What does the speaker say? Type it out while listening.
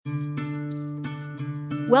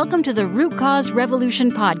Welcome to the Root Cause Revolution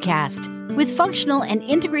podcast with functional and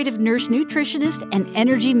integrative nurse nutritionist and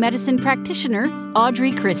energy medicine practitioner,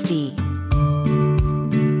 Audrey Christie.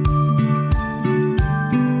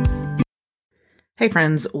 Hey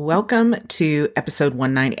friends, welcome to episode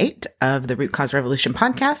 198 of the Root Cause Revolution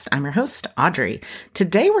podcast. I'm your host, Audrey.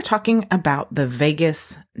 Today we're talking about the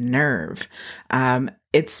vagus nerve.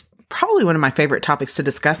 It's probably one of my favorite topics to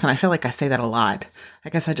discuss, and I feel like I say that a lot. I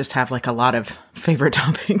guess I just have like a lot of favorite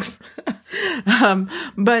topics.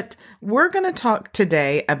 But we're going to talk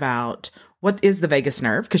today about what is the vagus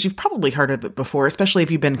nerve, because you've probably heard of it before, especially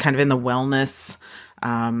if you've been kind of in the wellness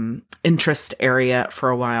interest area for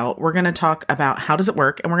a while. We're going to talk about how does it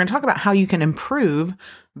work, and we're going to talk about how you can improve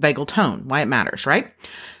vagal tone, why it matters, right?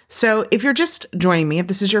 So if you're just joining me, if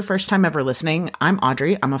this is your first time ever listening, I'm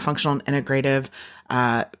Audrey. I'm a functional and integrative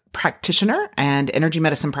practitioner and energy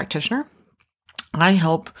medicine practitioner. I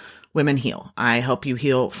help women heal. I help you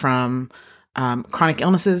heal from chronic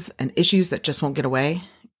illnesses and issues that just won't get away.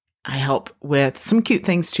 I help with some cute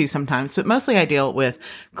things too sometimes, but mostly I deal with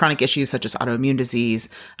chronic issues such as autoimmune disease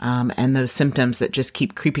and those symptoms that just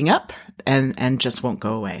keep creeping up and just won't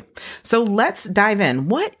go away. So let's dive in.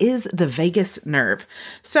 What is the vagus nerve?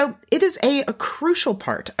 So it is a crucial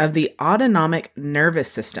part of the autonomic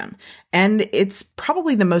nervous system, and it's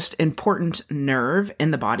probably the most important nerve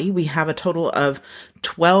in the body. We have a total of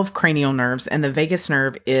 12 cranial nerves, and the vagus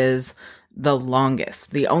nerve is the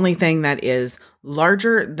longest. The only thing that is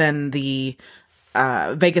larger than the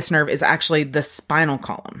vagus nerve is actually the spinal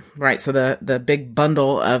column, right? So the big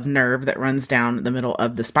bundle of nerve that runs down the middle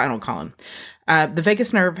of the spinal column. The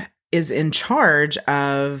vagus nerve is in charge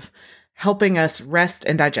of helping us rest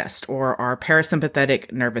and digest, or our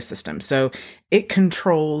parasympathetic nervous system. So it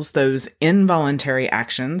controls those involuntary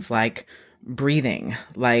actions like breathing,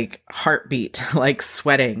 like heartbeat, like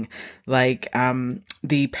sweating, like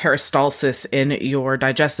the peristalsis in your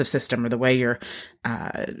digestive system, or the way your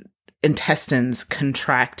intestines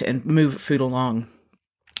contract and move food along.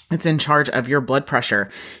 It's in charge of your blood pressure.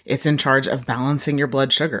 It's in charge of balancing your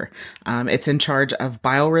blood sugar. It's in charge of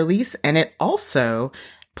bile release, and it also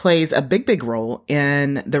plays a big role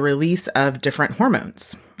in the release of different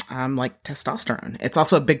hormones. Like testosterone. It's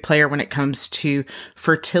also a big player when it comes to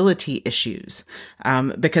fertility issues,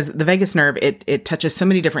 because the vagus nerve, it touches so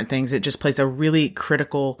many different things. It just plays a really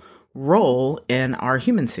critical role in our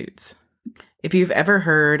human suits. If you've ever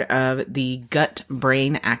heard of the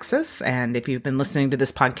gut-brain axis, and if you've been listening to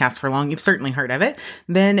this podcast for long, you've certainly heard of it,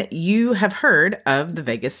 then you have heard of the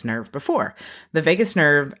vagus nerve before. The vagus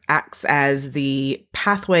nerve acts as the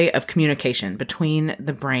pathway of communication between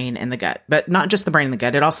the brain and the gut, but not just the brain and the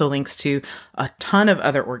gut. It also links to a ton of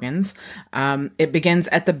other organs. It begins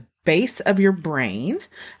at the base of your brain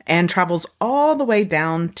and travels all the way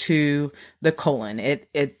down to the colon.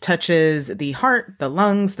 It touches the heart, the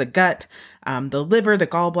lungs, the gut, the liver, the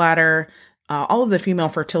gallbladder, all of the female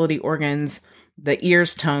fertility organs, the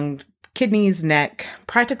ears, tongue, kidneys, neck.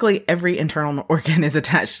 Practically every internal organ is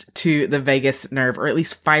attached to the vagus nerve, or at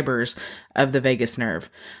least fibers of the vagus nerve.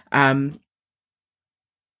 About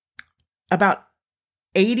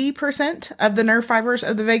 80% of the nerve fibers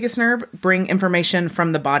of the vagus nerve bring information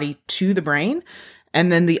from the body to the brain,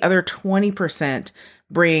 and then the other 20%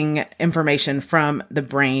 bring information from the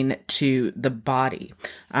brain to the body.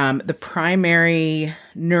 The primary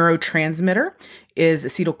neurotransmitter is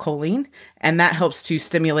acetylcholine, and that helps to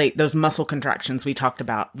stimulate those muscle contractions we talked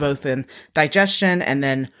about, both in digestion and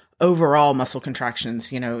then overall muscle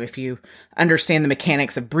contractions. You know, if you understand the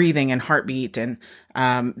mechanics of breathing and heartbeat and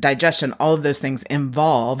digestion, all of those things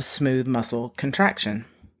involve smooth muscle contraction.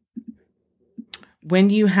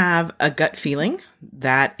 When you have a gut feeling,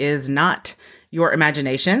 that is not your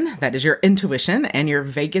imagination, that is your intuition, and your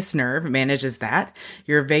vagus nerve manages that.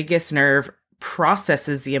 Your vagus nerve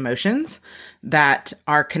processes the emotions that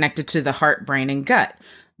are connected to the heart, brain, and gut.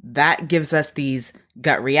 That gives us these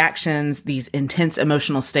gut reactions, these intense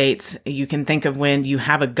emotional states. You can think of when you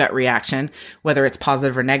have a gut reaction, whether it's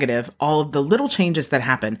positive or negative, all of the little changes that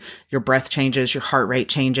happen. Your breath changes, your heart rate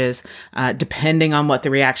changes. Depending on what the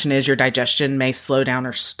reaction is, your digestion may slow down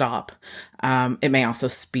or stop. It may also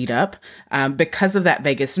speed up. Because of that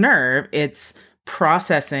vagus nerve, it's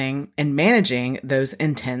processing and managing those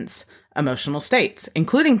intense emotional states,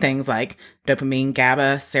 including things like dopamine,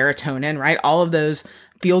 GABA, serotonin, right? All of those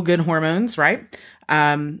feel-good hormones, right?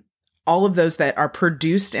 All of those that are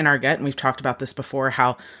produced in our gut. And we've talked about this before,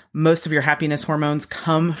 how most of your happiness hormones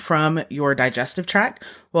come from your digestive tract.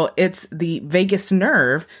 Well, it's the vagus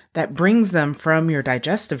nerve that brings them from your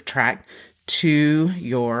digestive tract to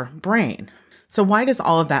your brain. So why does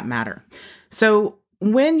all of that matter? So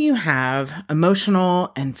when you have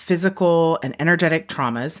emotional and physical and energetic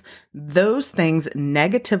traumas, those things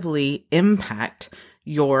negatively impact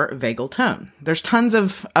your vagal tone. There's tons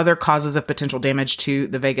of other causes of potential damage to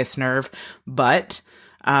the vagus nerve, but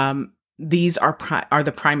these are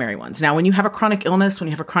the primary ones. Now, when you have a chronic illness, when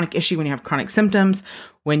you have a chronic issue, when you have chronic symptoms,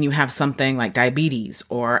 when you have something like diabetes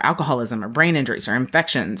or alcoholism or brain injuries or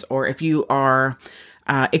infections, or if you are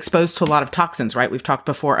exposed to a lot of toxins, right? We've talked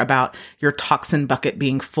before about your toxin bucket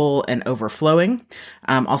being full and overflowing.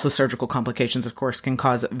 Also, surgical complications, of course, can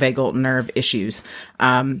cause vagal nerve issues.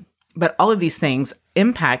 But all of these things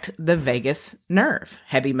impact the vagus nerve.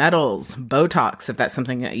 Heavy metals, Botox, if that's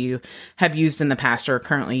something that you have used in the past or are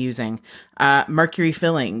currently using, mercury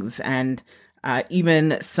fillings, and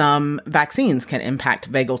even some vaccines can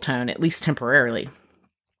impact vagal tone, at least temporarily.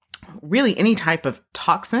 Really, any type of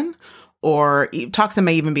toxin, or toxin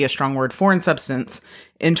may even be a strong word, foreign substance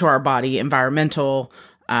into our body, environmental,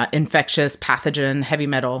 infectious, pathogen, heavy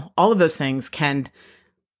metal, all of those things can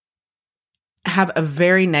have a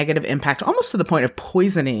very negative impact, almost to the point of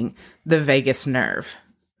poisoning the vagus nerve.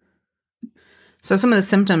 So some of the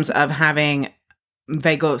symptoms of having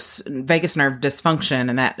vagus nerve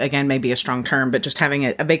dysfunction, and that again may be a strong term, but just having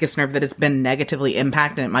a vagus nerve that has been negatively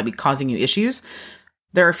impacted and it might be causing you issues.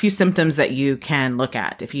 There are a few symptoms that you can look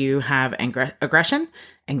at. If you have aggression,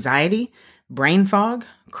 anxiety, brain fog,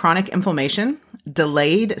 chronic inflammation,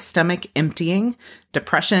 delayed stomach emptying,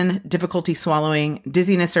 depression, difficulty swallowing,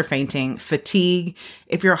 dizziness or fainting, fatigue,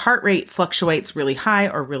 if your heart rate fluctuates really high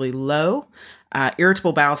or really low,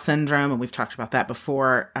 irritable bowel syndrome, and we've talked about that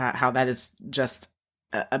before, how that is just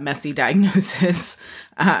a messy diagnosis,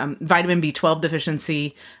 vitamin B12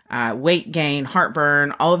 deficiency, weight gain,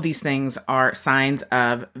 heartburn, all of these things are signs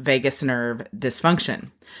of vagus nerve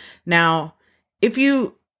dysfunction. Now, if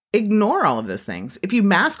you ignore all of those things, if you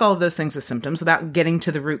mask all of those things with symptoms without getting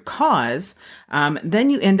to the root cause, then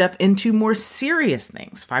you end up into more serious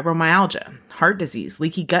things: fibromyalgia, heart disease,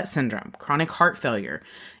 leaky gut syndrome, chronic heart failure,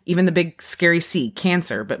 even the big scary C,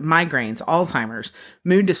 cancer, but migraines, Alzheimer's,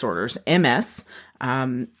 mood disorders, MS,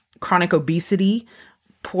 chronic obesity,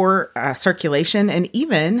 poor circulation, and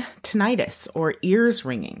even tinnitus or ears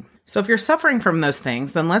ringing. So if you're suffering from those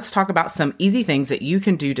things, then let's talk about some easy things that you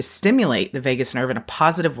can do to stimulate the vagus nerve in a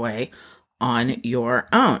positive way on your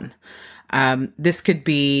own. This could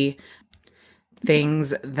be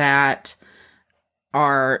things that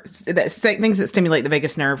stimulate the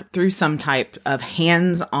vagus nerve through some type of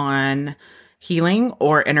hands-on healing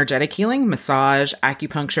or energetic healing: massage,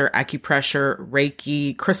 acupuncture, acupressure,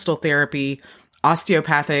 Reiki, crystal therapy,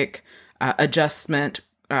 osteopathic adjustment,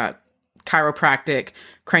 chiropractic,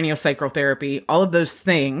 craniosacral therapy. All of those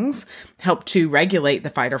things help to regulate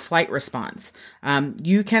the fight or flight response.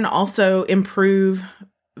 You can also improve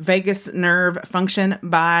vagus nerve function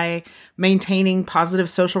by maintaining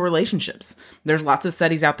positive social relationships. There's lots of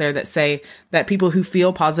studies out there that say that people who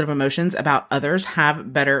feel positive emotions about others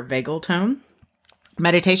have better vagal tone.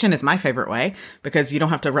 Meditation is my favorite way because you don't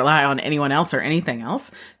have to rely on anyone else or anything else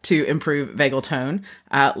to improve vagal tone.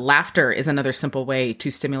 Laughter is another simple way to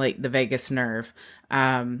stimulate the vagus nerve.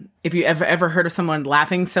 If you ever heard of someone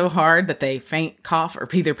laughing so hard that they faint, cough, or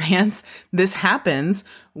pee their pants, this happens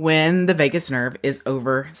when the vagus nerve is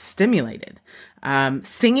overstimulated.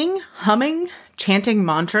 Singing, humming, chanting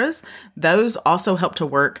mantras, those also help to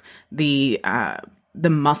work the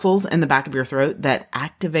muscles in the back of your throat that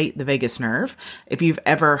activate the vagus nerve. If you've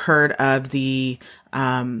ever heard of the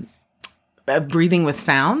breathing with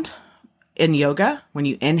sound in yoga, when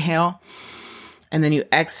you inhale and then you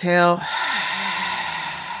exhale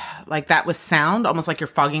like that with sound, almost like you're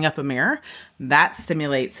fogging up a mirror, that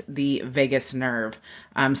stimulates the vagus nerve.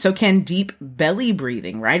 So can deep belly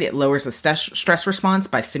breathing, right? It lowers the stress response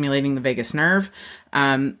by stimulating the vagus nerve.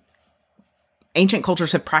 Ancient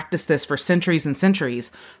cultures have practiced this for centuries and centuries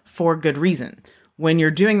for good reason. When you're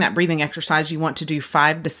doing that breathing exercise, you want to do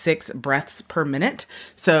 5 to 6 breaths per minute.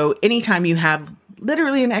 So anytime you have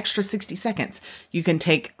literally an extra 60 seconds, you can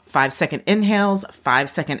take 5-second inhales,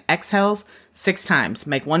 5-second exhales 6 times.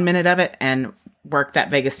 Make 1 minute of it and work that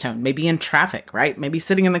vagus tone. Maybe in traffic, right? Maybe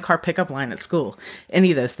sitting in the car pickup line at school.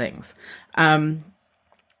 Any of those things.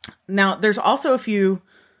 Now, there's also a few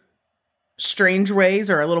strange ways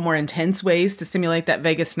or a little more intense ways to stimulate that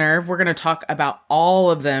vagus nerve. We're going to talk about all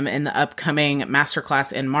of them in the upcoming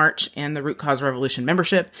masterclass in March and the Root Cause Revolution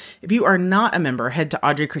membership. If you are not a member, head to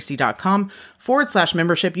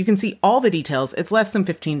audreychristie.com/membership. You can see all the details. It's less than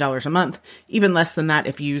 $15 a month, even less than that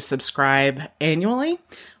if you subscribe annually.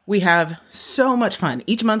 We have so much fun.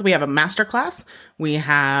 Each month we have a masterclass. We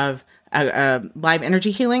have a live energy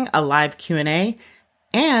healing, a live Q&A,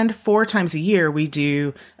 And 4 times a year, we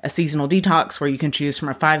do a seasonal detox where you can choose from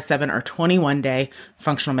a 5, 7, or 21-day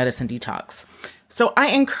functional medicine detox. So I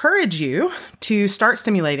encourage you to start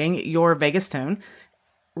stimulating your vagus tone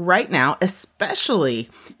right now, especially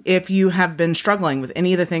if you have been struggling with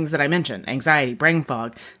any of the things that I mentioned: anxiety, brain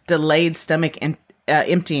fog, delayed stomach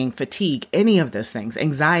emptying, fatigue, any of those things,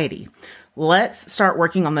 anxiety. Let's start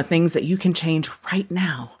working on the things that you can change right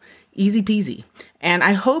now. Easy peasy. And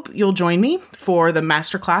I hope you'll join me for the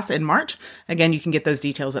masterclass in March. Again, you can get those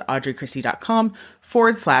details at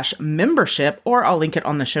audreychristie.com/membership, or I'll link it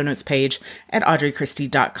on the show notes page at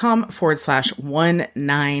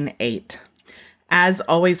audreychristie.com/198. As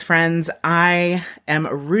always, friends, I am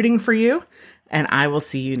rooting for you, and I will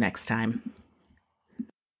see you next time.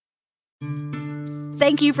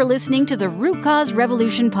 Thank you for listening to the Root Cause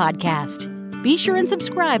Revolution podcast. Be sure and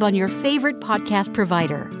subscribe on your favorite podcast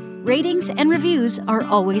provider. Ratings and reviews are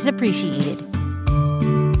always appreciated.